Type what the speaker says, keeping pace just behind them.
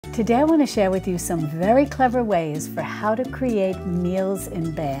Today I want to share with you some very clever ways for how to create meals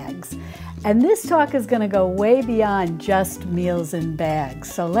in bags. And this talk is going to go way beyond just meals in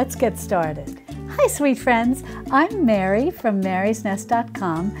bags, so let's get started. Hi sweet friends, I'm Mary from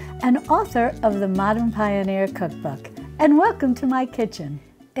marysnest.com and author of the Modern Pioneer Cookbook, and welcome to my kitchen.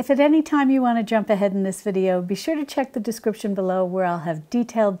 If at any time you want to jump ahead in this video, be sure to check the description below where I'll have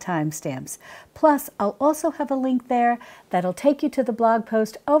detailed timestamps. Plus, I'll also have a link there that'll take you to the blog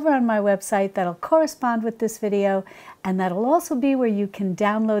post over on my website that'll correspond with this video, and that'll also be where you can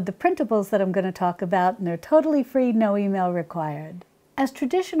download the printables that I'm going to talk about, and they're totally free, no email required. As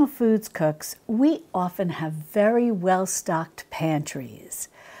traditional foods cooks, we often have very well-stocked pantries.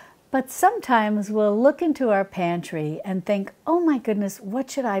 But sometimes we'll look into our pantry and think, oh my goodness,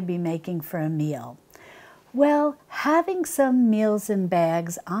 what should I be making for a meal? Well, having some meals in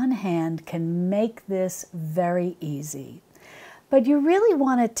bags on hand can make this very easy. But you really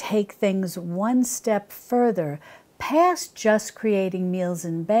want to take things one step further past just creating meals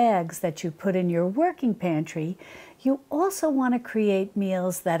in bags that you put in your working pantry. You also want to create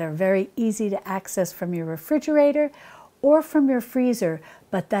meals that are very easy to access from your refrigerator or from your freezer,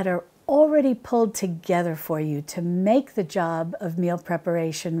 but that are already pulled together for you to make the job of meal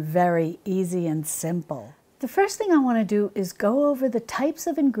preparation very easy and simple. The first thing I want to do is go over the types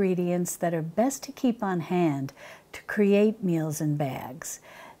of ingredients that are best to keep on hand to create meals in bags.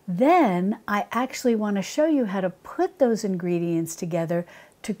 Then I actually want to show you how to put those ingredients together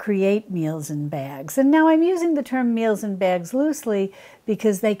to create meals in bags. And now I'm using the term meals in bags loosely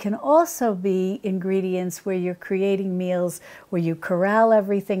because they can also be ingredients where you're creating meals where you corral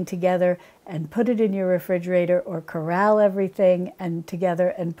everything together and put it in your refrigerator, or corral everything and together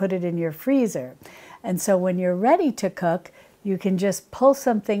and put it in your freezer. And so when you're ready to cook, you can just pull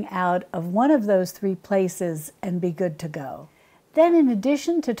something out of one of those three places and be good to go. Then, in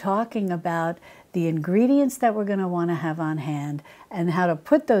addition to talking about the ingredients that we're going to want to have on hand and how to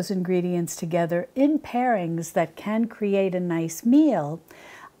put those ingredients together in pairings that can create a nice meal,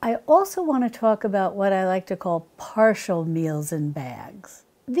 I also want to talk about what I like to call partial meals in bags.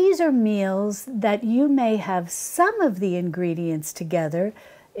 These are meals that you may have some of the ingredients together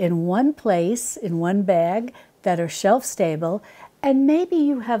in one place, in one bag, that are shelf stable, and maybe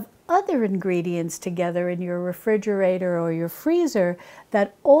you have other ingredients together in your refrigerator or your freezer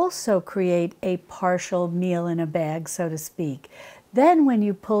that also create a partial meal in a bag, so to speak. Then when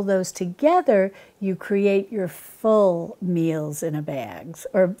you pull those together, you create your full meals in a bag,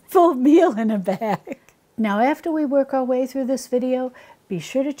 or full meal in a bag. Now, after we work our way through this video, be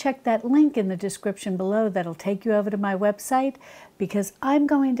sure to check that link in the description below that'll take you over to my website, because I'm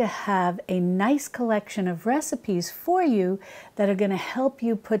going to have a nice collection of recipes for you that are going to help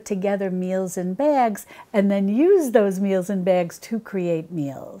you put together meals in bags and then use those meals in bags to create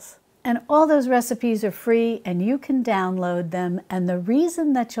meals. And all those recipes are free and you can download them, and the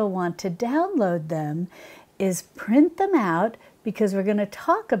reason that you'll want to download them is print them out, because we're going to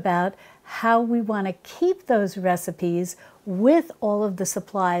talk about how we want to keep those recipes with all of the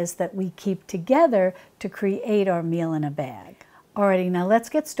supplies that we keep together to create our meal in a bag. Alrighty, now let's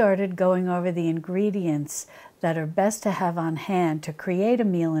get started going over the ingredients that are best to have on hand to create a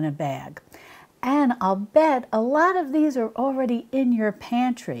meal in a bag. And I'll bet a lot of these are already in your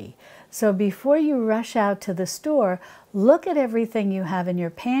pantry. So before you rush out to the store, look at everything you have in your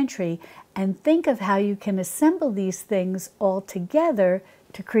pantry and think of how you can assemble these things all together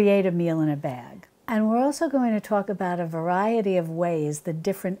to create a meal in a bag. And we're also going to talk about a variety of ways, the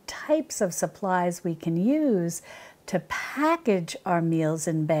different types of supplies we can use to package our meals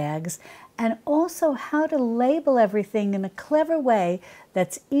in bags, and also how to label everything in a clever way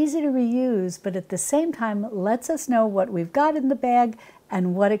that's easy to reuse, but at the same time lets us know what we've got in the bag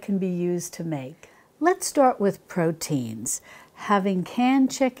and what it can be used to make. Let's start with proteins. Having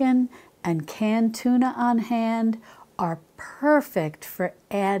canned chicken and canned tuna on hand are perfect for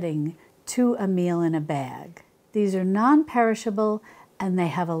adding to a meal in a bag. These are non-perishable and they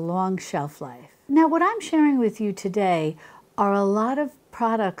have a long shelf life. Now, what I'm sharing with you today are a lot of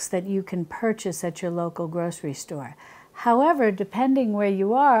products that you can purchase at your local grocery store. However, depending where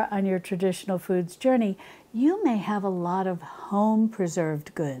you are on your traditional foods journey, you may have a lot of home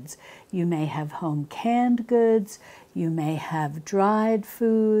preserved goods. You may have home canned goods, you may have dried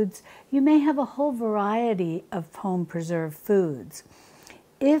foods, you may have a whole variety of home preserved foods.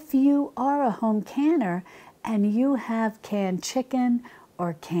 If you are a home canner and you have canned chicken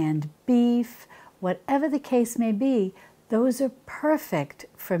or canned beef, whatever the case may be, those are perfect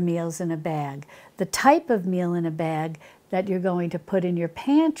for meals in a bag. The type of meal in a bag that you're going to put in your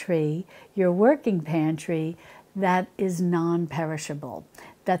pantry, your working pantry, that is non-perishable.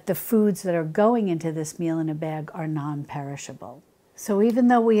 that the foods that are going into this meal in a bag are non-perishable. So even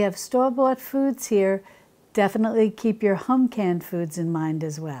though we have store-bought foods here, definitely keep your home canned foods in mind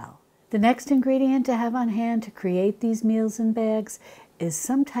as well. The next ingredient to have on hand to create these meals in bags is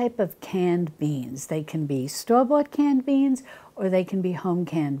some type of canned beans. They can be store-bought canned beans or they can be home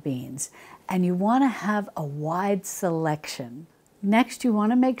canned beans. And you want to have a wide selection. Next, you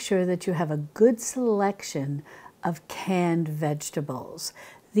want to make sure that you have a good selection of canned vegetables.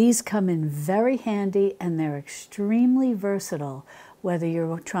 These come in very handy and they're extremely versatile, whether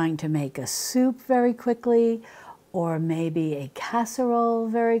you're trying to make a soup very quickly or maybe a casserole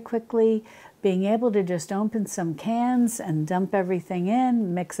very quickly. Being able to just open some cans and dump everything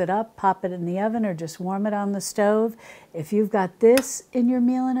in, mix it up, pop it in the oven, or just warm it on the stove. If you've got this in your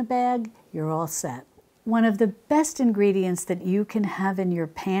meal in a bag, you're all set. One of the best ingredients that you can have in your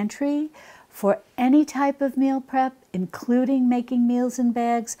pantry for any type of meal prep, including making meals in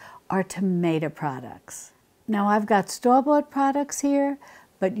bags, are tomato products. Now I've got store-bought products here,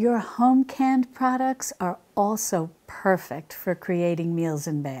 but your home canned products are also perfect for creating meals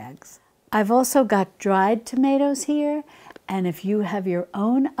in bags. I've also got dried tomatoes here, and if you have your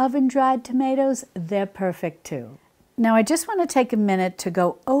own oven-dried tomatoes, they're perfect too. Now I just want to take a minute to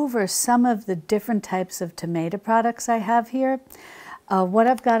go over some of the different types of tomato products I have here. What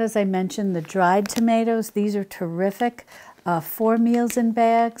I've got, as I mentioned, the dried tomatoes. These are terrific for meals in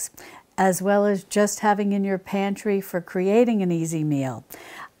bags, as well as just having in your pantry for creating an easy meal.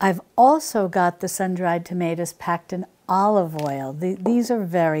 I've also got the sun-dried tomatoes packed in olive oil. These are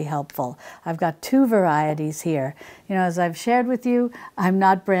very helpful. I've got two varieties here. You know, as I've shared with you, I'm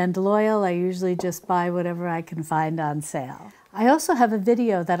not brand loyal. I usually just buy whatever I can find on sale. I also have a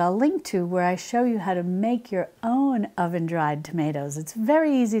video that I'll link to where I show you how to make your own oven-dried tomatoes. It's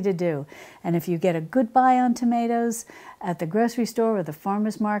very easy to do. And if you get a good buy on tomatoes at the grocery store or the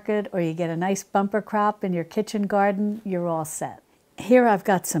farmer's market, or you get a nice bumper crop in your kitchen garden, you're all set. Here I've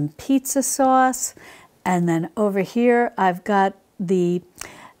got some pizza sauce, and then over here I've got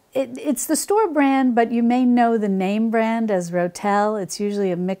it's the store brand, but you may know the name brand as Rotel. It's usually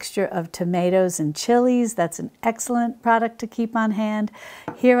a mixture of tomatoes and chilies. That's an excellent product to keep on hand.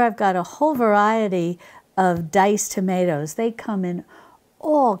 Here I've got a whole variety of diced tomatoes. They come in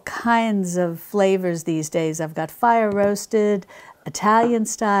all kinds of flavors these days. I've got fire roasted, Italian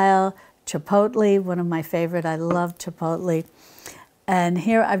style, chipotle, one of my favorite. I love chipotle. And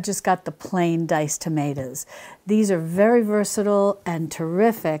here I've just got the plain diced tomatoes. These are very versatile and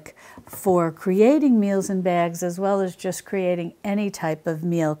terrific for creating meals in bags, as well as just creating any type of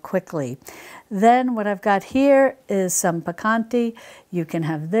meal quickly. Then what I've got here is some picante. You can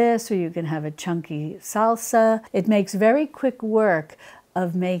have this, or you can have a chunky salsa. It makes very quick work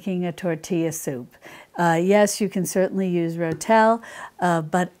of making a tortilla soup. Yes, you can certainly use Rotel,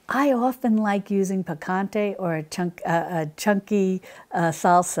 but I often like using picante or a chunky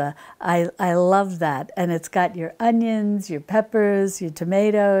salsa. I love that, and it's got your onions, your peppers, your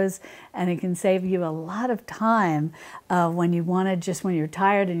tomatoes, and it can save you a lot of time when you want to when you're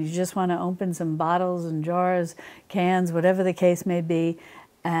tired and you just want to open some bottles and jars, cans, whatever the case may be,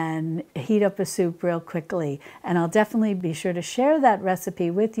 and heat up a soup real quickly. And I'll definitely be sure to share that recipe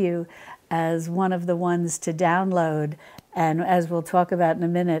with you as one of the ones to download, and as we'll talk about in a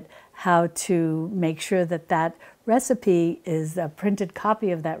minute, how to make sure that that recipe is, a printed copy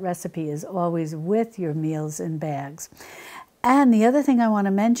of that recipe is always with your meals in bags. And the other thing I want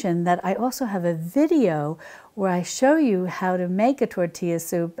to mention, that I also have a video where I show you how to make a tortilla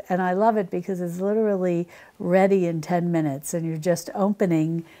soup, and I love it because it's literally ready in 10 minutes, and you're just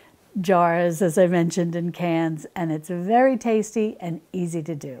opening jars, as I mentioned, in cans, and it's very tasty and easy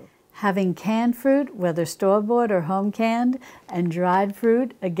to do. Having canned fruit, whether store-bought or home-canned, and dried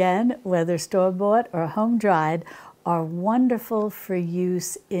fruit, again, whether store-bought or home-dried, are wonderful for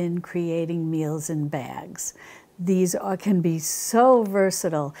use in creating meals in bags. These can be so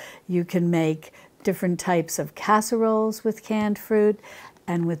versatile. You can make different types of casseroles with canned fruit,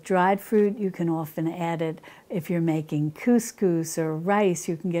 and with dried fruit you can often add it if you're making couscous or rice.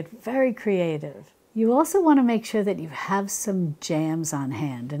 You can get very creative. You also want to make sure that you have some jams on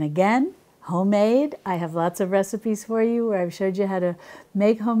hand, and again, homemade. I have lots of recipes for you where I've showed you how to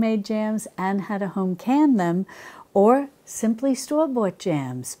make homemade jams and how to home can them, or simply store-bought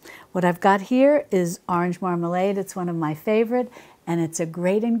jams. What I've got here is orange marmalade. It's one of my favorite, and it's a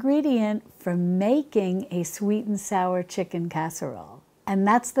great ingredient for making a sweet and sour chicken casserole. And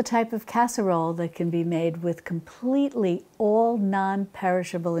that's the type of casserole that can be made with completely all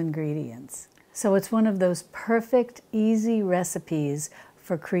non-perishable ingredients. So it's one of those perfect, easy recipes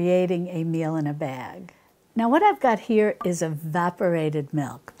for creating a meal in a bag. Now what I've got here is evaporated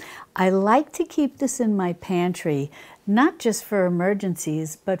milk. I like to keep this in my pantry, not just for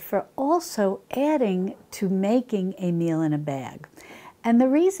emergencies, but for also adding to making a meal in a bag. And the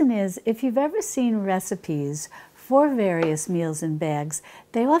reason is, if you've ever seen recipes for various meals in bags,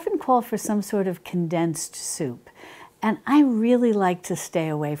 they often call for some sort of condensed soup. And I really like to stay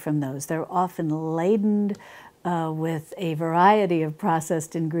away from those. They're often laden with a variety of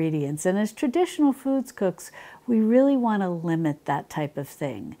processed ingredients. And as traditional foods cooks, we really want to limit that type of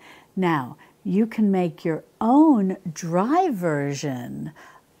thing. Now, you can make your own dry version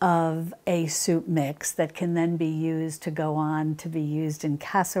of a soup mix that can then be used to go on to be used in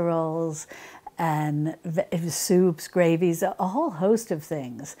casseroles and soups, gravies, a whole host of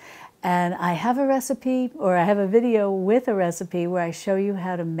things. And I have a recipe, or I have a video with a recipe where I show you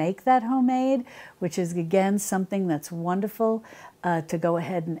how to make that homemade, which is again something that's wonderful to go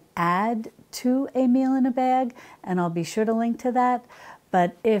ahead and add to a meal in a bag, and I'll be sure to link to that.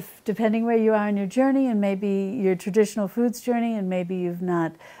 But if, depending where you are in your journey, and maybe your traditional foods journey, and maybe you've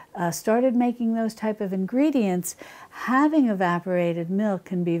not started making those type of ingredients, having evaporated milk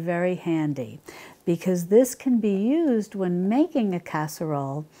can be very handy, because this can be used when making a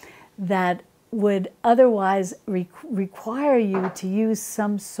casserole that would otherwise require you to use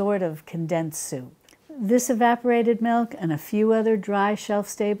some sort of condensed soup. This evaporated milk and a few other dry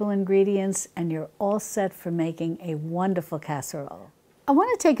shelf-stable ingredients, and you're all set for making a wonderful casserole. I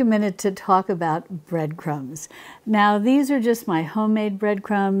want to take a minute to talk about breadcrumbs. Now, these are just my homemade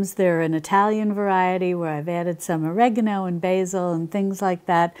breadcrumbs. They're an Italian variety where I've added some oregano and basil and things like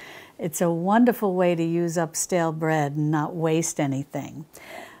that. It's a wonderful way to use up stale bread and not waste anything.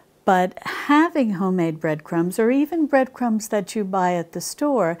 But having homemade breadcrumbs, or even breadcrumbs that you buy at the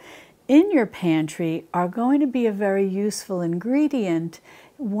store, in your pantry are going to be a very useful ingredient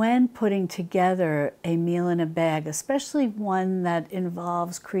when putting together a meal in a bag, especially one that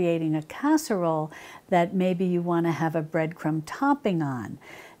involves creating a casserole that maybe you want to have a breadcrumb topping on.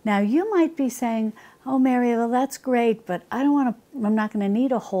 Now, you might be saying, oh, Mary, well, that's great, but I'm not going to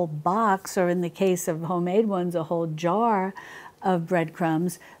need a whole box, or in the case of homemade ones, a whole jar of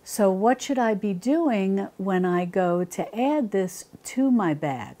breadcrumbs. So what should I be doing when I go to add this to my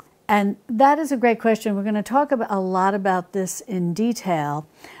bag? And that is a great question. We're going to talk a lot about this in detail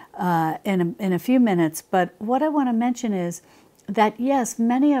in a few minutes. But what I want to mention is that, yes,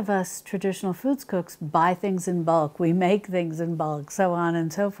 many of us traditional foods cooks buy things in bulk. We make things in bulk, so on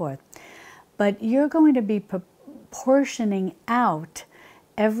and so forth. But you're going to be portioning out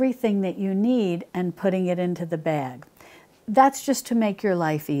everything that you need and putting it into the bag. That's just to make your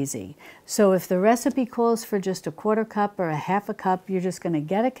life easy. So if the recipe calls for just a quarter cup or a half a cup, you're just going to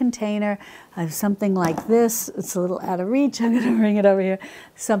get a container of something like this. It's a little out of reach. I'm going to bring it over here.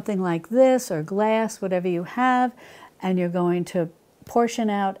 Something like this, or glass, whatever you have, and you're going to portion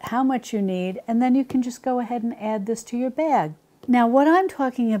out how much you need, and then you can just go ahead and add this to your bag. Now, what I'm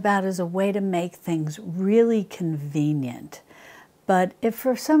talking about is a way to make things really convenient. But if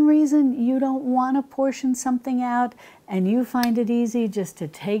for some reason you don't want to portion something out and you find it easy just to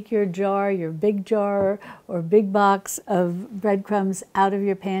take your jar, your big jar or big box of breadcrumbs out of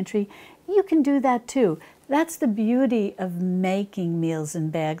your pantry, you can do that too. That's the beauty of making meals in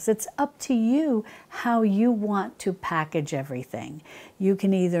bags. It's up to you how you want to package everything. You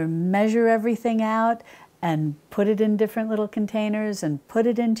can either measure everything out and put it in different little containers and put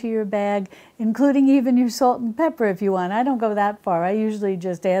it into your bag, including even your salt and pepper if you want. I don't go that far. I usually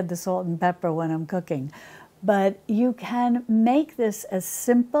just add the salt and pepper when I'm cooking. But you can make this as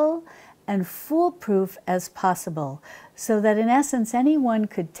simple and foolproof as possible, so that in essence anyone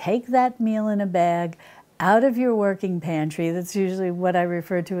could take that meal in a bag out of your working pantry. That's usually what I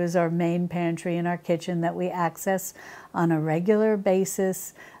refer to as our main pantry in our kitchen that we access on a regular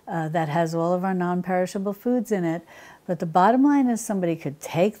basis, that has all of our non-perishable foods in it. But the bottom line is somebody could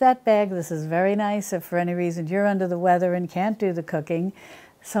take that bag. This is very nice if for any reason you're under the weather and can't do the cooking.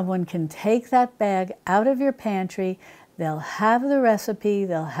 Someone can take that bag out of your pantry. They'll have the recipe.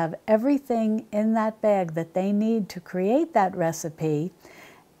 They'll have everything in that bag that they need to create that recipe.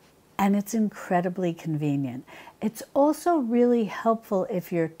 And it's incredibly convenient. It's also really helpful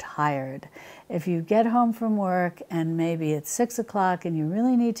if you're tired. If you get home from work and maybe it's 6 o'clock and you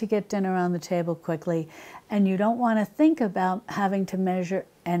really need to get dinner on the table quickly and you don't want to think about having to measure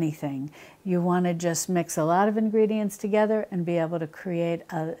anything. You want to just mix a lot of ingredients together and be able to create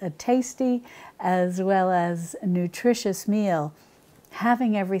a tasty as well as a nutritious meal.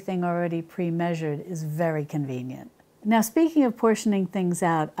 Having everything already pre-measured is very convenient. Now, speaking of portioning things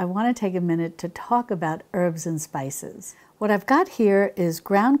out, I want to take a minute to talk about herbs and spices. What I've got here is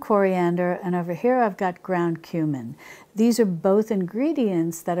ground coriander, and over here I've got ground cumin. These are both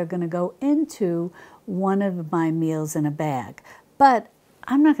ingredients that are going to go into one of my meals in a bag. But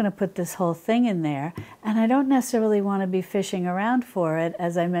I'm not going to put this whole thing in there, and I don't necessarily want to be fishing around for it,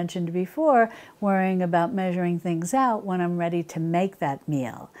 as I mentioned before, worrying about measuring things out when I'm ready to make that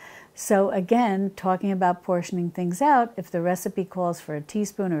meal. So again, talking about portioning things out, if the recipe calls for a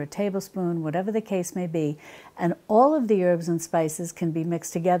teaspoon or a tablespoon, whatever the case may be, and all of the herbs and spices can be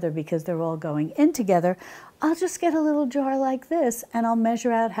mixed together because they're all going in together, I'll just get a little jar like this and I'll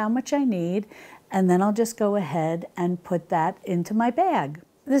measure out how much I need, and then I'll just go ahead and put that into my bag.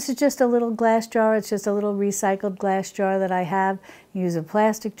 This is just a little glass jar. It's just a little recycled glass jar that I have. You use a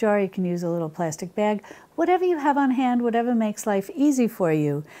plastic jar, you can use a little plastic bag. Whatever you have on hand, whatever makes life easy for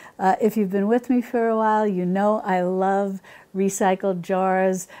you. If you've been with me for a while, you know I love recycled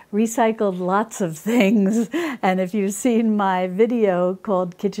jars, recycled lots of things. And if you've seen my video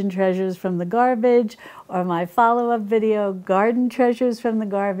called Kitchen Treasures from the Garbage, or my follow-up video, Garden Treasures from the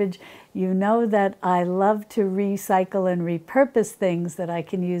Garbage, you know that I love to recycle and repurpose things that I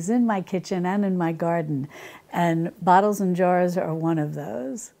can use in my kitchen and in my garden. And bottles and jars are one of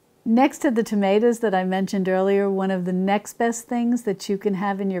those. Next to the tomatoes that I mentioned earlier, one of the next best things that you can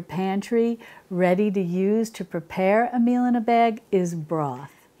have in your pantry ready to use to prepare a meal in a bag is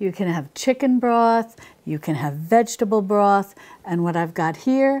broth. You can have chicken broth, you can have vegetable broth, and what I've got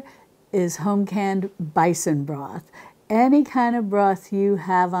here is home-canned bison broth. Any kind of broth you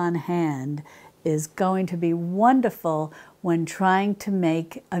have on hand is going to be wonderful when trying to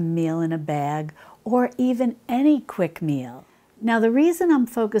make a meal in a bag or even any quick meal. Now, the reason I'm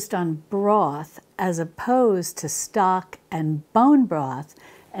focused on broth as opposed to stock and bone broth,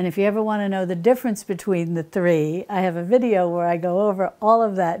 and if you ever want to know the difference between the three, I have a video where I go over all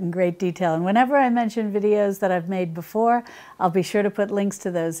of that in great detail. And whenever I mention videos that I've made before, I'll be sure to put links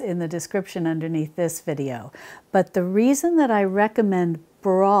to those in the description underneath this video. But the reason that I recommend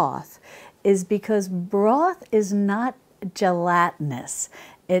broth is because broth is not gelatinous.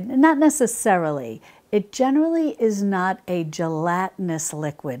 Not necessarily. It generally is not a gelatinous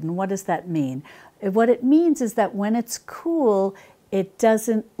liquid. And what does that mean? What it means is that when it's cool, it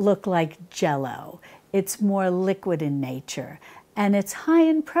doesn't look like Jell-O. It's more liquid in nature. And it's high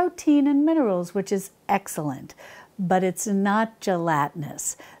in protein and minerals, which is excellent. But it's not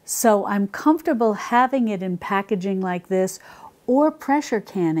gelatinous. So I'm comfortable having it in packaging like this or pressure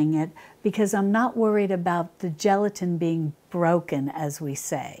canning it because I'm not worried about the gelatin being broken, as we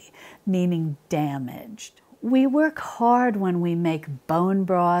say, meaning damaged. We work hard when we make bone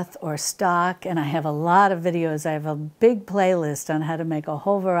broth or stock, and I have a lot of videos. I have a big playlist on how to make a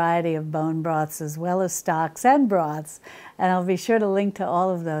whole variety of bone broths as well as stocks and broths, and I'll be sure to link to all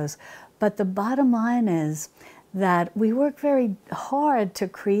of those. But the bottom line is that we work very hard to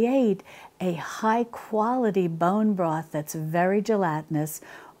create a high-quality bone broth that's very gelatinous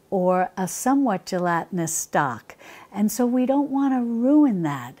or a somewhat gelatinous stock. And so we don't want to ruin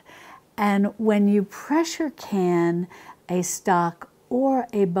that. And when you pressure can a stock or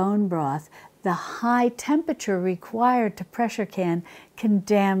a bone broth, the high temperature required to pressure can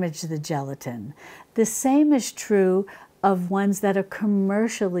damage the gelatin. The same is true of ones that are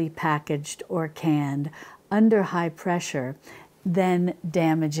commercially packaged or canned under high pressure, then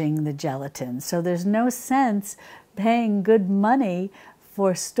damaging the gelatin. So there's no sense paying good money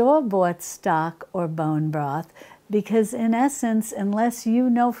for store-bought stock or bone broth because in essence, unless you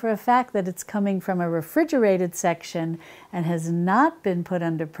know for a fact that it's coming from a refrigerated section and has not been put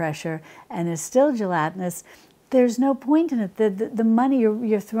under pressure and is still gelatinous, there's no point in it. The money,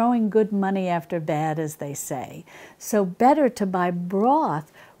 you're throwing good money after bad, as they say. So better to buy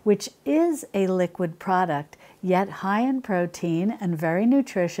broth, which is a liquid product, yet high in protein and very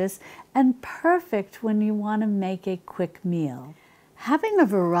nutritious and perfect when you want to make a quick meal. Having a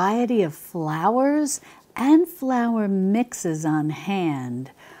variety of flours and flour mixes on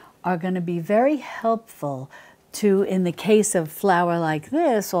hand are going to be very helpful to, in the case of flour like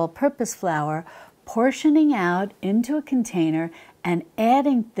this, all-purpose flour, portioning out into a container and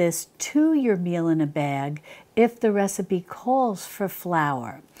adding this to your meal in a bag if the recipe calls for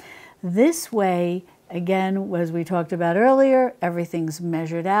flour. This way, again, as we talked about earlier, everything's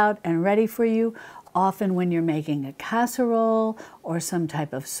measured out and ready for you. Often when you're making a casserole or some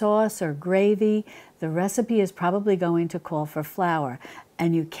type of sauce or gravy, the recipe is probably going to call for flour,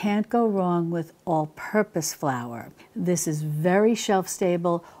 and you can't go wrong with all-purpose flour. This is very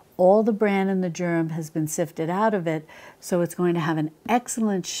shelf-stable. all the bran and the germ has been sifted out of it, so it's going to have an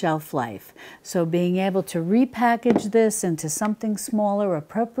excellent shelf life. So being able to repackage this into something smaller,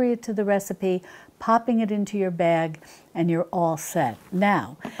 appropriate to the recipe, popping it into your bag, and you're all set.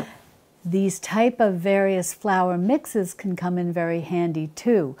 Now, these type of various flour mixes can come in very handy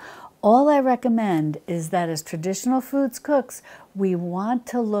too. All I recommend is that as traditional foods cooks, we want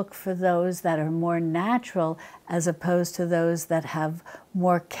to look for those that are more natural as opposed to those that have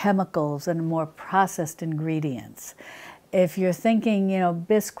more chemicals and more processed ingredients. If you're thinking,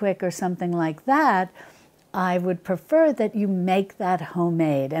 Bisquick or something like that, I would prefer that you make that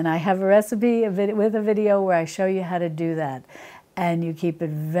homemade. And I have a recipe with a video where I show you how to do that. And you keep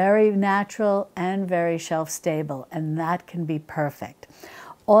it very natural and very shelf stable, and that can be perfect.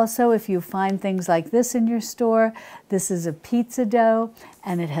 Also, if you find things like this in your store, this is a pizza dough,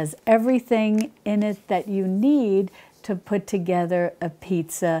 and it has everything in it that you need to put together a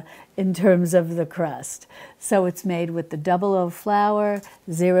pizza in terms of the crust. So it's made with the 00 flour,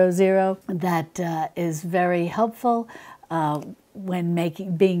 00. That is very helpful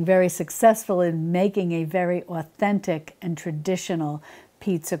when being very successful in making a very authentic and traditional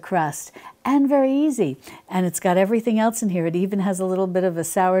pizza crust, and very easy. And it's got everything else in here. It even has a little bit of a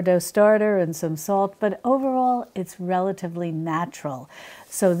sourdough starter and some salt, but overall it's relatively natural.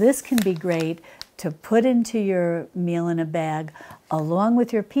 So this can be great to put into your meal in a bag along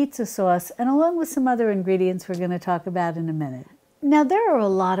with your pizza sauce and along with some other ingredients we're going to talk about in a minute. Now, there are a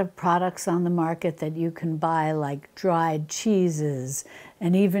lot of products on the market that you can buy, like dried cheeses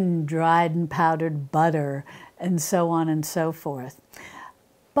and even dried and powdered butter and so on and so forth.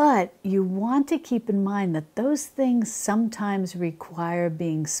 But you want to keep in mind that those things sometimes require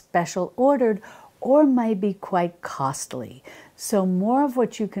being special ordered or might be quite costly. So more of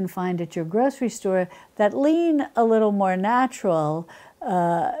what you can find at your grocery store that lean a little more natural,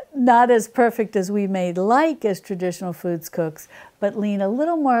 not as perfect as we may like as traditional foods cooks, but lean a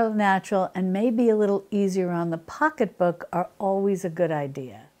little more natural and maybe a little easier on the pocketbook are always a good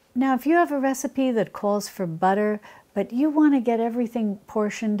idea. Now, if you have a recipe that calls for butter, but you want to get everything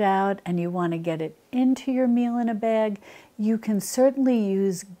portioned out and you want to get it into your meal in a bag, you can certainly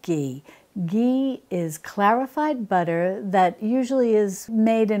use ghee. Ghee is clarified butter that usually is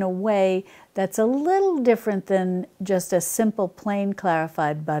made in a way that's a little different than just a simple plain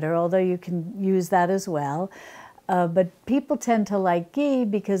clarified butter, although you can use that as well. But people tend to like ghee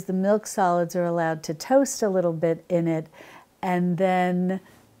because the milk solids are allowed to toast a little bit in it, and then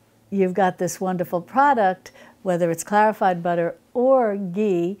you've got this wonderful product, whether it's clarified butter or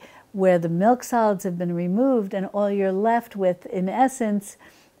ghee, where the milk solids have been removed and all you're left with, in essence,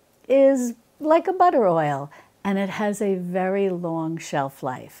 is like a butter oil, and it has a very long shelf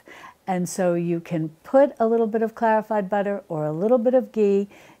life. And so you can put a little bit of clarified butter or a little bit of ghee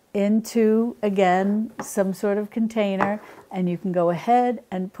into, again, some sort of container, and you can go ahead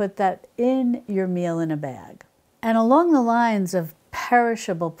and put that in your meal in a bag. And along the lines of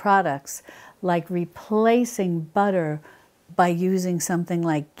perishable products, like replacing butter by using something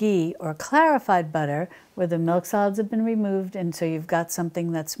like ghee or clarified butter, where the milk solids have been removed and so you've got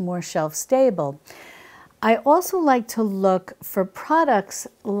something that's more shelf stable. I also like to look for products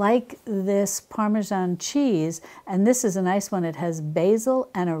like this Parmesan cheese, and this is a nice one. It has basil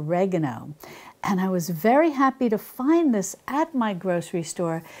and oregano. And I was very happy to find this at my grocery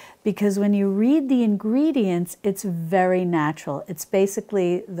store because when you read the ingredients, it's very natural. It's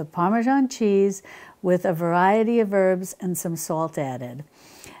basically the Parmesan cheese with a variety of herbs and some salt added.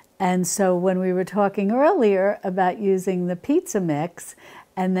 And so when we were talking earlier about using the pizza mix,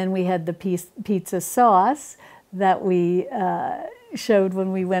 and then we had the pizza sauce that we showed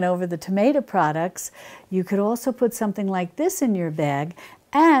when we went over the tomato products, you could also put something like this in your bag.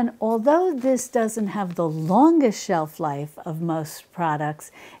 And although this doesn't have the longest shelf life of most products,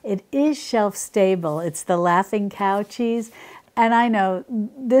 it is shelf stable. It's the Laughing Cow cheese. And I know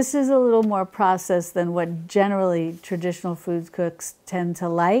this is a little more processed than what generally traditional food cooks tend to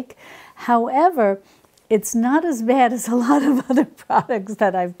like. However, it's not as bad as a lot of other products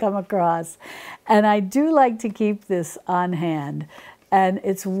that I've come across. And I do like to keep this on hand. And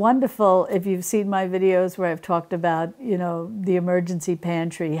it's wonderful if you've seen my videos where I've talked about, the emergency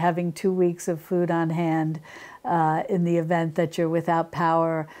pantry, having 2 weeks of food on hand in the event that you're without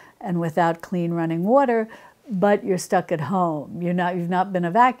power and without clean running water, but you're stuck at home. You've not been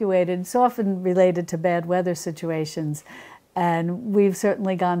evacuated. It's often related to bad weather situations. And we've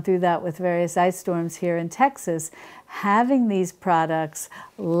certainly gone through that with various ice storms here in Texas. Having these products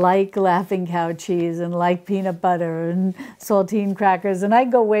like Laughing Cow cheese and like peanut butter and saltine crackers, and I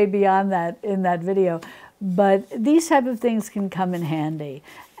go way beyond that in that video, but these type of things can come in handy.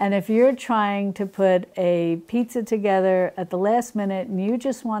 And if you're trying to put a pizza together at the last minute and you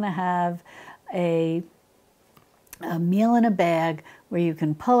just want to have a meal in a bag where you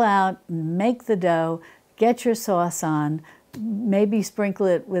can pull out, make the dough, get your sauce on, maybe sprinkle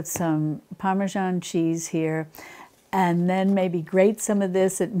it with some Parmesan cheese here, and then maybe grate some of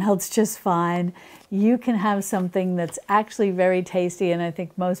this, it melts just fine. You can have something that's actually very tasty and I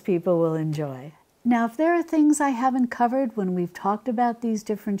think most people will enjoy. Now, if there are things I haven't covered when we've talked about these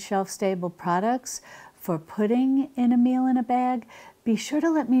different shelf-stable products for putting in a meal in a bag, be sure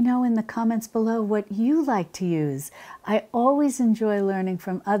to let me know in the comments below what you like to use. I always enjoy learning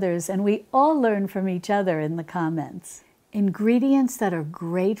from others, and we all learn from each other in the comments. Ingredients that are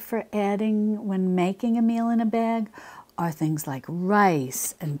great for adding when making a meal in a bag are things like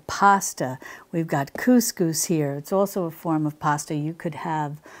rice and pasta. We've got couscous here. It's also a form of pasta. You could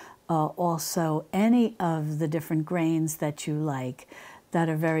have also any of the different grains that you like that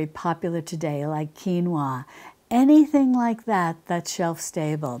are very popular today, like quinoa. Anything like that that's shelf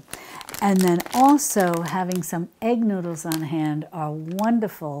stable. And then also having some egg noodles on hand are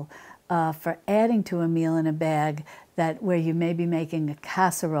wonderful for adding to a meal in a bag where you may be making a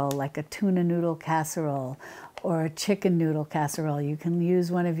casserole, like a tuna noodle casserole or a chicken noodle casserole. You can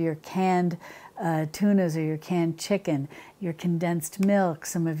use one of your canned tunas or your canned chicken, your condensed milk,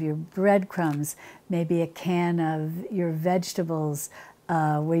 some of your breadcrumbs, maybe a can of your vegetables,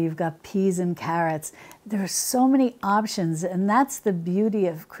 where you've got peas and carrots. There are so many options, and that's the beauty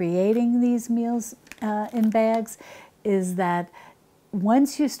of creating these meals in bags, is that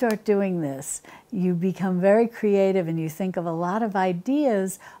once you start doing this, you become very creative and you think of a lot of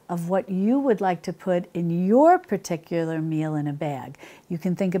ideas of what you would like to put in your particular meal in a bag. You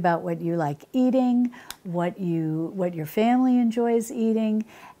can think about what you like eating, what your family enjoys eating,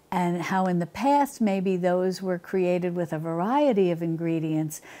 and how in the past maybe those were created with a variety of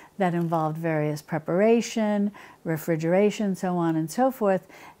ingredients that involved various preparation, refrigeration, so on and so forth.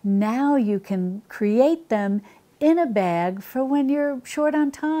 Now you can create them in a bag for when you're short on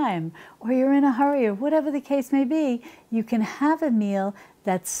time or you're in a hurry or whatever the case may be. You can have a meal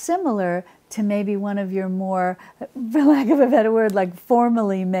that's similar to maybe one of your more, for lack of a better word, like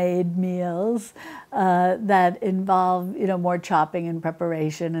formally made meals that involve, more chopping and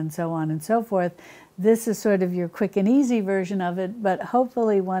preparation and so on and so forth. This is sort of your quick and easy version of it, but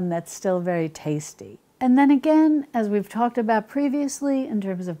hopefully one that's still very tasty. And then again, as we've talked about previously, in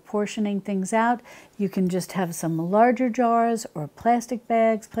terms of portioning things out, you can just have some larger jars or plastic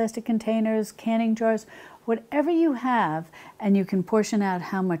bags, plastic containers, canning jars, whatever you have, and you can portion out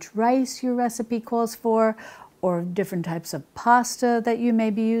how much rice your recipe calls for, or different types of pasta that you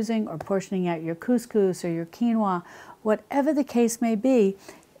may be using, or portioning out your couscous or your quinoa, whatever the case may be,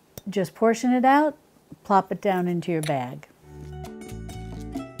 just portion it out, plop it down into your bag.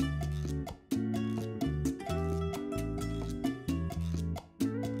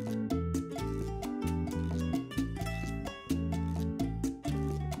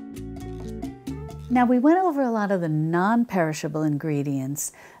 Now, we went over a lot of the non-perishable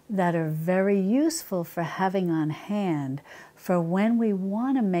ingredients that are very useful for having on hand for when we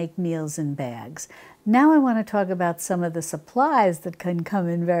want to make meals in bags. Now I want to talk about some of the supplies that can come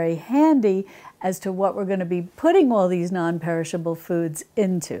in very handy as to what we're going to be putting all these non-perishable foods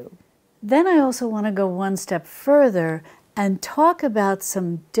into. Then I also want to go one step further and talk about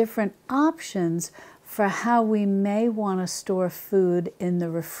some different options for how we may want to store food in the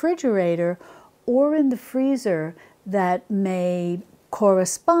refrigerator or in the freezer that may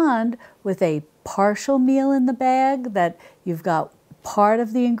correspond with a partial meal in the bag, that you've got part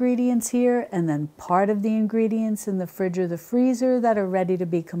of the ingredients here and then part of the ingredients in the fridge or the freezer that are ready to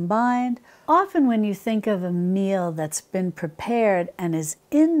be combined. Often when you think of a meal that's been prepared and is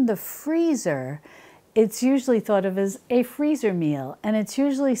in the freezer, it's usually thought of as a freezer meal, and it's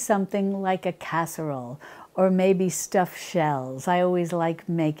usually something like a casserole or maybe stuffed shells. I always like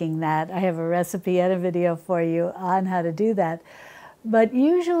making that. I have a recipe and a video for you on how to do that. But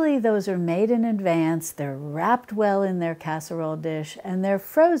usually those are made in advance, they're wrapped well in their casserole dish, and they're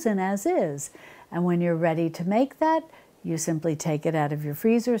frozen as is. And when you're ready to make that, you simply take it out of your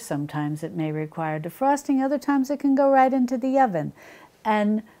freezer. Sometimes it may require defrosting, other times it can go right into the oven.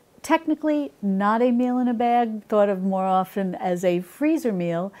 And technically not a meal in a bag, thought of more often as a freezer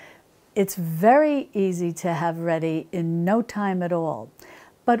meal. It's very easy to have ready in no time at all.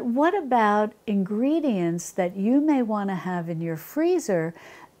 But what about ingredients that you may want to have in your freezer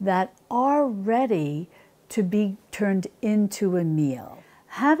that are ready to be turned into a meal?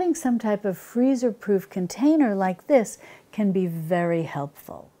 Having some type of freezer-proof container like this can be very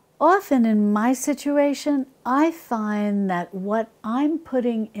helpful. Often in my situation, I find that what I'm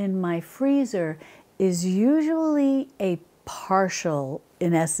putting in my freezer is usually a partial,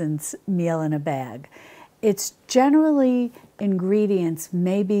 in essence, meal in a bag. It's generally ingredients,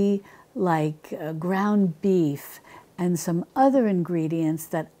 maybe like ground beef and some other ingredients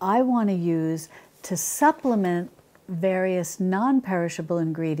that I want to use to supplement various non-perishable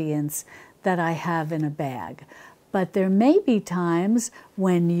ingredients that I have in a bag. But there may be times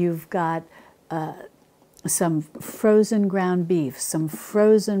when you've got some frozen ground beef, some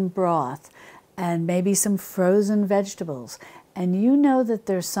frozen broth, and maybe some frozen vegetables. And you know that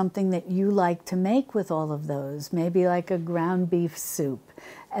there's something that you like to make with all of those, maybe like a ground beef soup,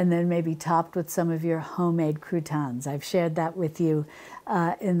 and then maybe topped with some of your homemade croutons. I've shared that with you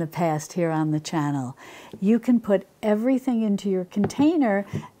in the past here on the channel. You can put everything into your container,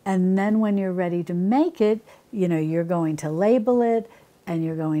 and then when you're ready to make it, you know, you're going to label it, and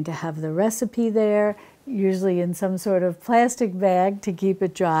you're going to have the recipe there, usually in some sort of plastic bag to keep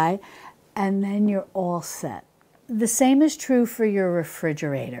it dry, and then you're all set. The same is true for your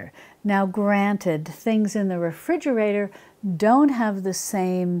refrigerator. Now, granted, things in the refrigerator don't have the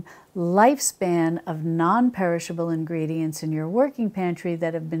same lifespan of non-perishable ingredients in your working pantry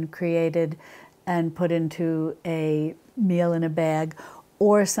that have been created and put into a meal in a bag,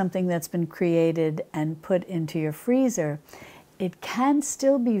 or something that's been created and put into your freezer. It can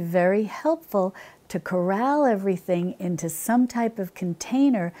still be very helpful to corral everything into some type of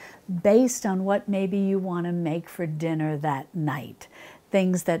container based on what maybe you want to make for dinner that night.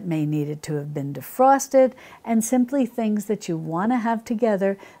 Things that may needed to have been defrosted, and simply things that you want to have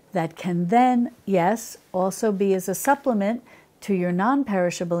together that can then, yes, also be as a supplement to your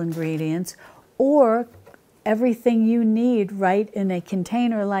non-perishable ingredients, or everything you need right in a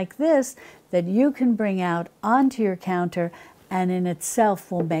container like this that you can bring out onto your counter and in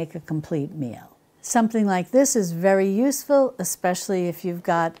itself will make a complete meal. Something like this is very useful, especially if you've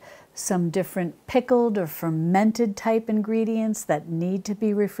got some different pickled or fermented type ingredients that need to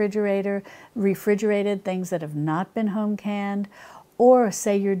be refrigerated, things that have not been home canned, or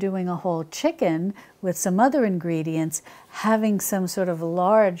say you're doing a whole chicken with some other ingredients, having some sort of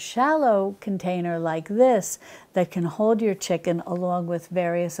large, shallow container like this that can hold your chicken along with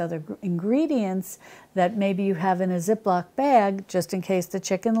various other ingredients that maybe you have in a Ziploc bag just in case the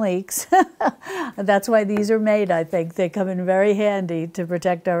chicken leaks. That's why these are made, I think. They come in very handy to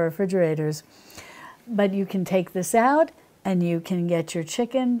protect our refrigerators. But you can take this out and you can get your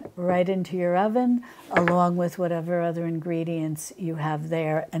chicken right into your oven along with whatever other ingredients you have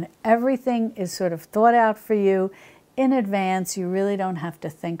there. And everything is sort of thought out for you in advance. You really don't have to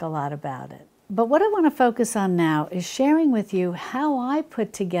think a lot about it. But what I want to focus on now is sharing with you how I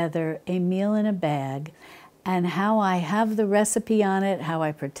put together a meal in a bag and how I have the recipe on it, how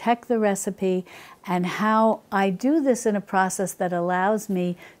I protect the recipe, and how I do this in a process that allows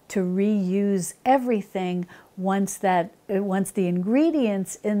me to reuse everything once the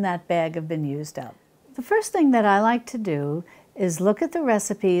ingredients in that bag have been used up. The first thing that I like to do is look at the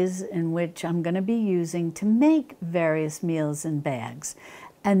recipes in which I'm going to be using to make various meals in bags.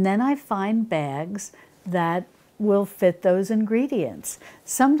 And then I find bags that will fit those ingredients.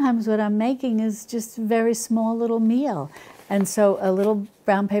 Sometimes what I'm making is just a very small little meal. And so a little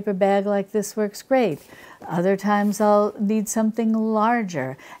brown paper bag like this works great. Other times I'll need something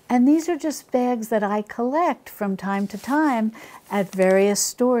larger. And these are just bags that I collect from time to time at various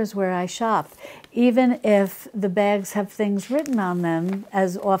stores where I shop. Even if the bags have things written on them,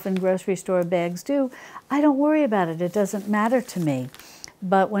 as often grocery store bags do, I don't worry about it. It doesn't matter to me.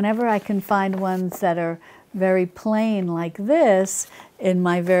 But whenever I can find ones that are very plain like this in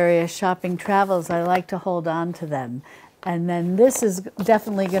my various shopping travels, I like to hold on to them. And then this is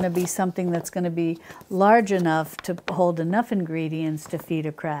definitely going to be something that's going to be large enough to hold enough ingredients to feed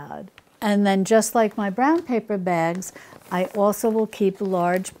a crowd. And then just like my brown paper bags, I also will keep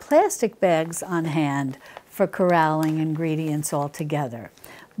large plastic bags on hand for corralling ingredients all together.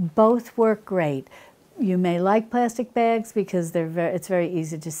 Both work great. You may like plastic bags because it's very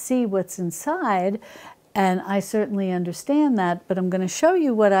easy to see what's inside, and I certainly understand that, but I'm going to show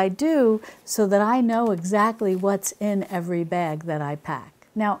you what I do so that I know exactly what's in every bag that I pack.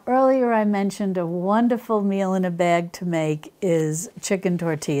 Now, earlier I mentioned a wonderful meal in a bag to make is chicken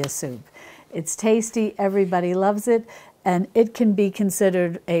tortilla soup. It's tasty, everybody loves it, and it can be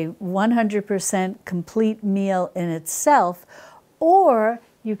considered a 100% complete meal in itself, or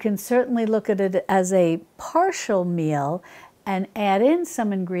you can certainly look at it as a partial meal and add in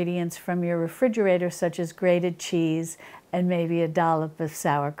some ingredients from your refrigerator, such as grated cheese and maybe a dollop of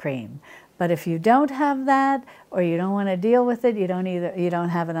sour cream. But if you don't have that, or you don't want to deal with it, you don't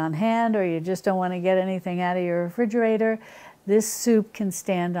have it on hand, or you just don't want to get anything out of your refrigerator, this soup can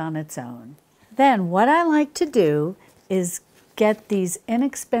stand on its own. Then what I like to do is get these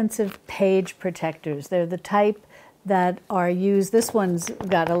inexpensive page protectors. They're the type that are used. This one's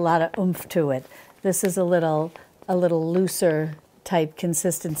got a lot of oomph to it. This is a little looser type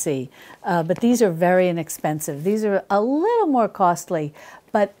consistency, but these are very inexpensive. These are a little more costly,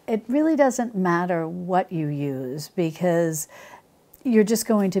 but it really doesn't matter what you use because you're just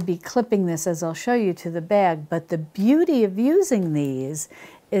going to be clipping this, as I'll show you, to the bag. But the beauty of using these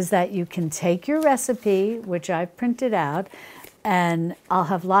is that you can take your recipe, which I've printed out, and I'll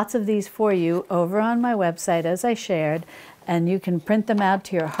have lots of these for you over on my website, as I shared, and you can print them out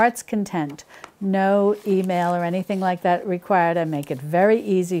to your heart's content. No email or anything like that required. I make it very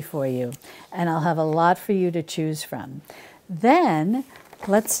easy for you, and I'll have a lot for you to choose from. Then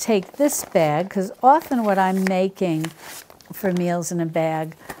let's take this bag, because often what I'm making for meals in a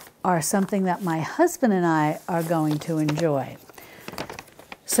bag are something that my husband and I are going to enjoy.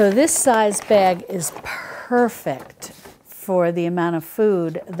 So this size bag is perfect for the amount of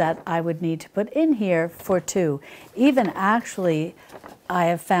food that I would need to put in here for two. Even actually, I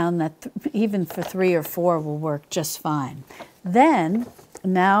have found that even for 3 or 4 will work just fine. Then,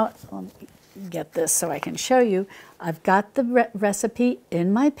 now, let me get this so I can show you. I've got the recipe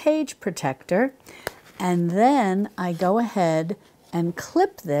in my page protector, and then I go ahead and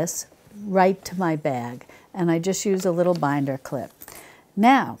clip this right to my bag. And I just use a little binder clip.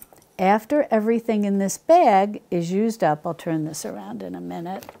 Now, after everything in this bag is used up, I'll turn this around in a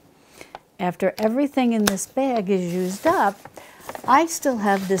minute. After everything in this bag is used up, I still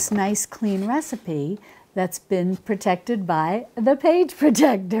have this nice clean recipe that's been protected by the page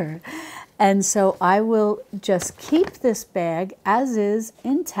protector. And so I will just keep this bag as is,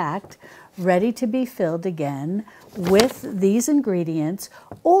 intact, ready to be filled again with these ingredients,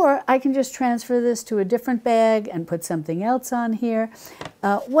 or I can just transfer this to a different bag and put something else on here,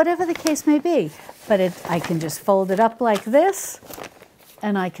 whatever the case may be. But I can just fold it up like this,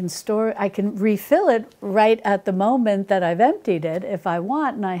 and I can refill it right at the moment that I've emptied it if I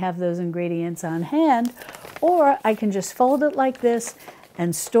want, and I have those ingredients on hand, or I can just fold it like this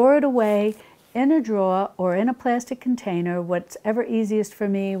and store it away in a drawer or in a plastic container, whatever easiest for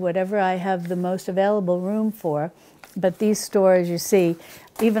me, whatever I have the most available room for. But these store, as you see,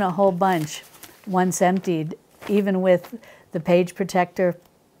 even a whole bunch, once emptied, even with the page protector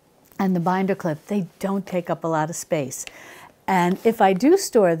and the binder clip, they don't take up a lot of space. And if I do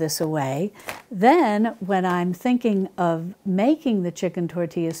store this away, then when I'm thinking of making the chicken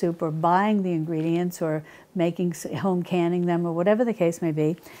tortilla soup or buying the ingredients or home canning them or whatever the case may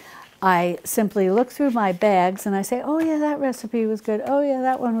be, I simply look through my bags and I say, oh yeah, that recipe was good. Oh yeah,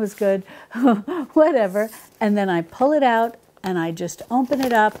 that one was good, whatever. And then I pull it out and I just open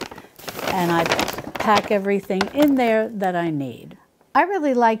it up and I pack everything in there that I need. I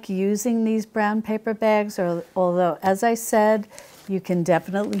really like using these brown paper bags, although, as I said, you can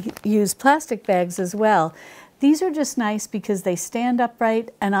definitely use plastic bags as well. These are just nice because they stand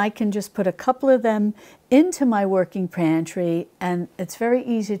upright and I can just put a couple of them into my working pantry, and it's very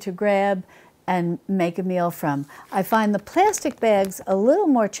easy to grab and make a meal from. I find the plastic bags a little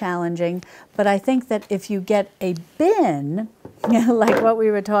more challenging, but I think that if you get a bin, like what we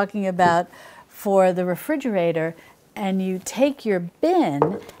were talking about for the refrigerator, and you take your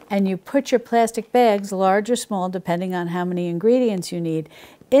bin and you put your plastic bags, large or small, depending on how many ingredients you need,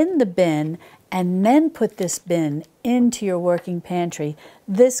 in the bin, and then put this bin into your working pantry,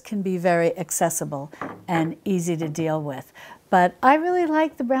 this can be very accessible and easy to deal with. But I really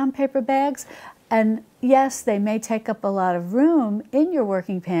like the brown paper bags, and yes, they may take up a lot of room in your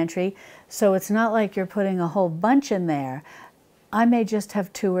working pantry, so it's not like you're putting a whole bunch in there. I may just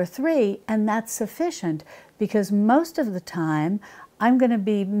have 2 or 3, and that's sufficient, because most of the time I'm going to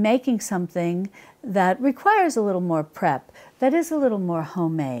be making something that requires a little more prep, that is a little more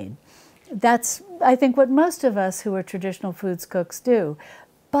homemade. That's, I think, what most of us who are traditional foods cooks do.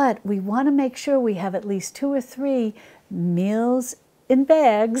 But we want to make sure we have at least 2 or 3 meals in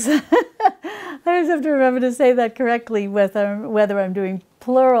bags. I always have to remember to say that correctly, whether I'm doing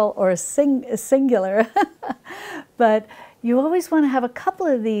plural or singular. But you always want to have a couple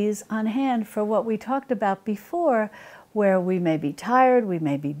of these on hand for what we talked about before, where we may be tired, we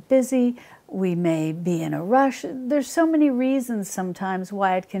may be busy, we may be in a rush. There's so many reasons sometimes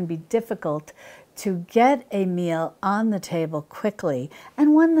why it can be difficult to get a meal on the table quickly,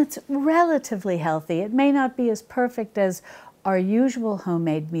 and one that's relatively healthy. It may not be as perfect as our usual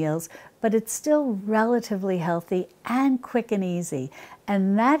homemade meals, but it's still relatively healthy and quick and easy.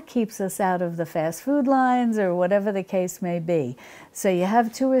 And that keeps us out of the fast food lines or whatever the case may be. So you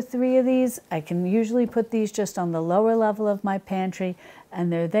have 2 or 3 of these. I can usually put these just on the lower level of my pantry,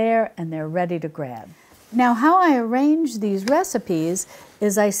 and they're there and they're ready to grab. Now, how I arrange these recipes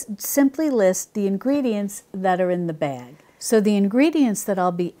is I simply list the ingredients that are in the bag. So the ingredients that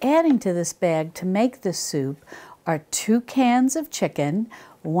I'll be adding to this bag to make this soup are 2 cans of chicken,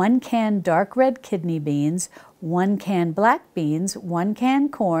 1 can dark red kidney beans, 1 can black beans, 1 can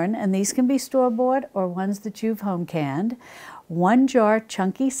corn, and these can be store-bought or ones that you've home canned, 1 jar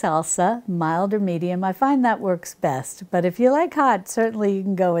chunky salsa, mild or medium. I find that works best, but if you like hot, certainly you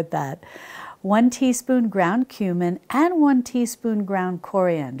can go with that. 1 teaspoon ground cumin and 1 teaspoon ground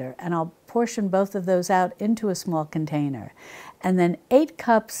coriander, and I'll portion both of those out into a small container. And then 8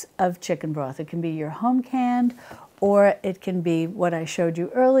 cups of chicken broth. It can be your home canned, or it can be what I showed you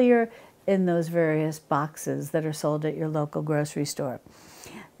earlier in those various boxes that are sold at your local grocery store.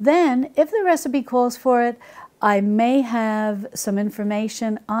 Then, if the recipe calls for it, I may have some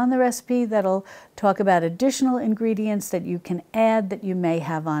information on the recipe that'll talk about additional ingredients that you can add that you may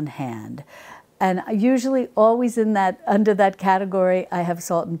have on hand. And usually always under that category, I have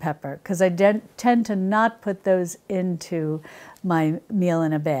salt and pepper, because I tend to not put those into my meal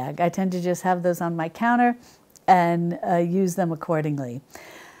in a bag. I tend to just have those on my counter and use them accordingly,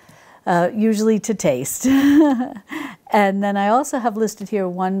 usually to taste. And then I also have listed here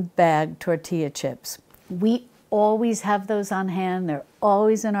 1 bag tortilla chips. We always have those on hand. They're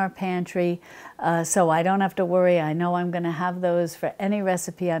always in our pantry, so I don't have to worry. I know I'm going to have those for any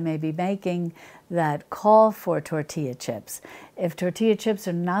recipe I may be making that call for tortilla chips. If tortilla chips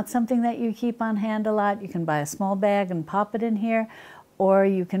are not something that you keep on hand a lot, you can buy a small bag and pop it in here, or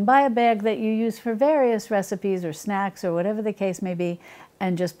you can buy a bag that you use for various recipes or snacks or whatever the case may be,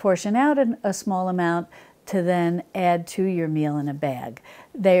 and just portion out a small amount to then add to your meal in a bag.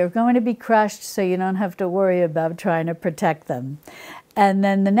 They are going to be crushed, so you don't have to worry about trying to protect them. And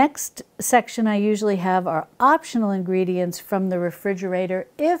then the next section I usually have are optional ingredients from the refrigerator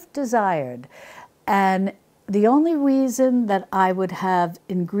if desired. And the only reason that I would have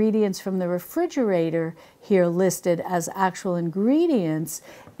ingredients from the refrigerator here listed as actual ingredients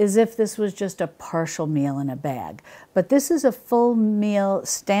is if this was just a partial meal in a bag. But this is a full meal,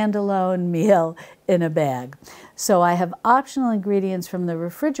 standalone meal in a bag. So I have optional ingredients from the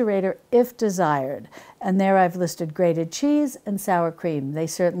refrigerator if desired. And there I've listed grated cheese and sour cream. They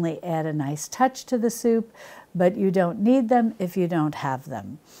certainly add a nice touch to the soup, but you don't need them if you don't have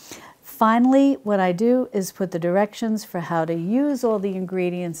them. Finally, what I do is put the directions for how to use all the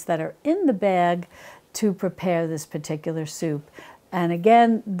ingredients that are in the bag to prepare this particular soup. And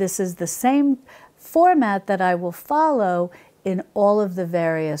again, this is the same format that I will follow in all of the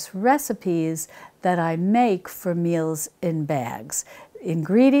various recipes that I make for meals in bags.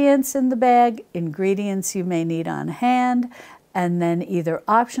 Ingredients in the bag, ingredients you may need on hand, and then either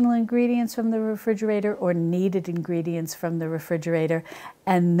optional ingredients from the refrigerator or needed ingredients from the refrigerator,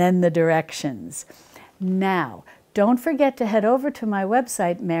 and then the directions. Now, don't forget to head over to my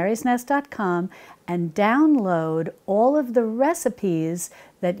website, marysnest.com, and download all of the recipes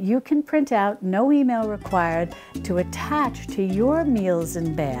that you can print out, no email required, to attach to your meals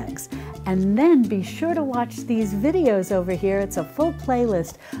in bags. And then be sure to watch these videos over here. It's a full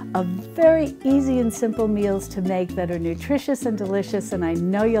playlist of very easy and simple meals to make that are nutritious and delicious, and I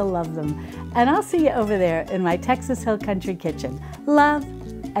know you'll love them. And I'll see you over there in my Texas Hill Country Kitchen. Love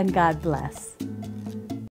and God bless.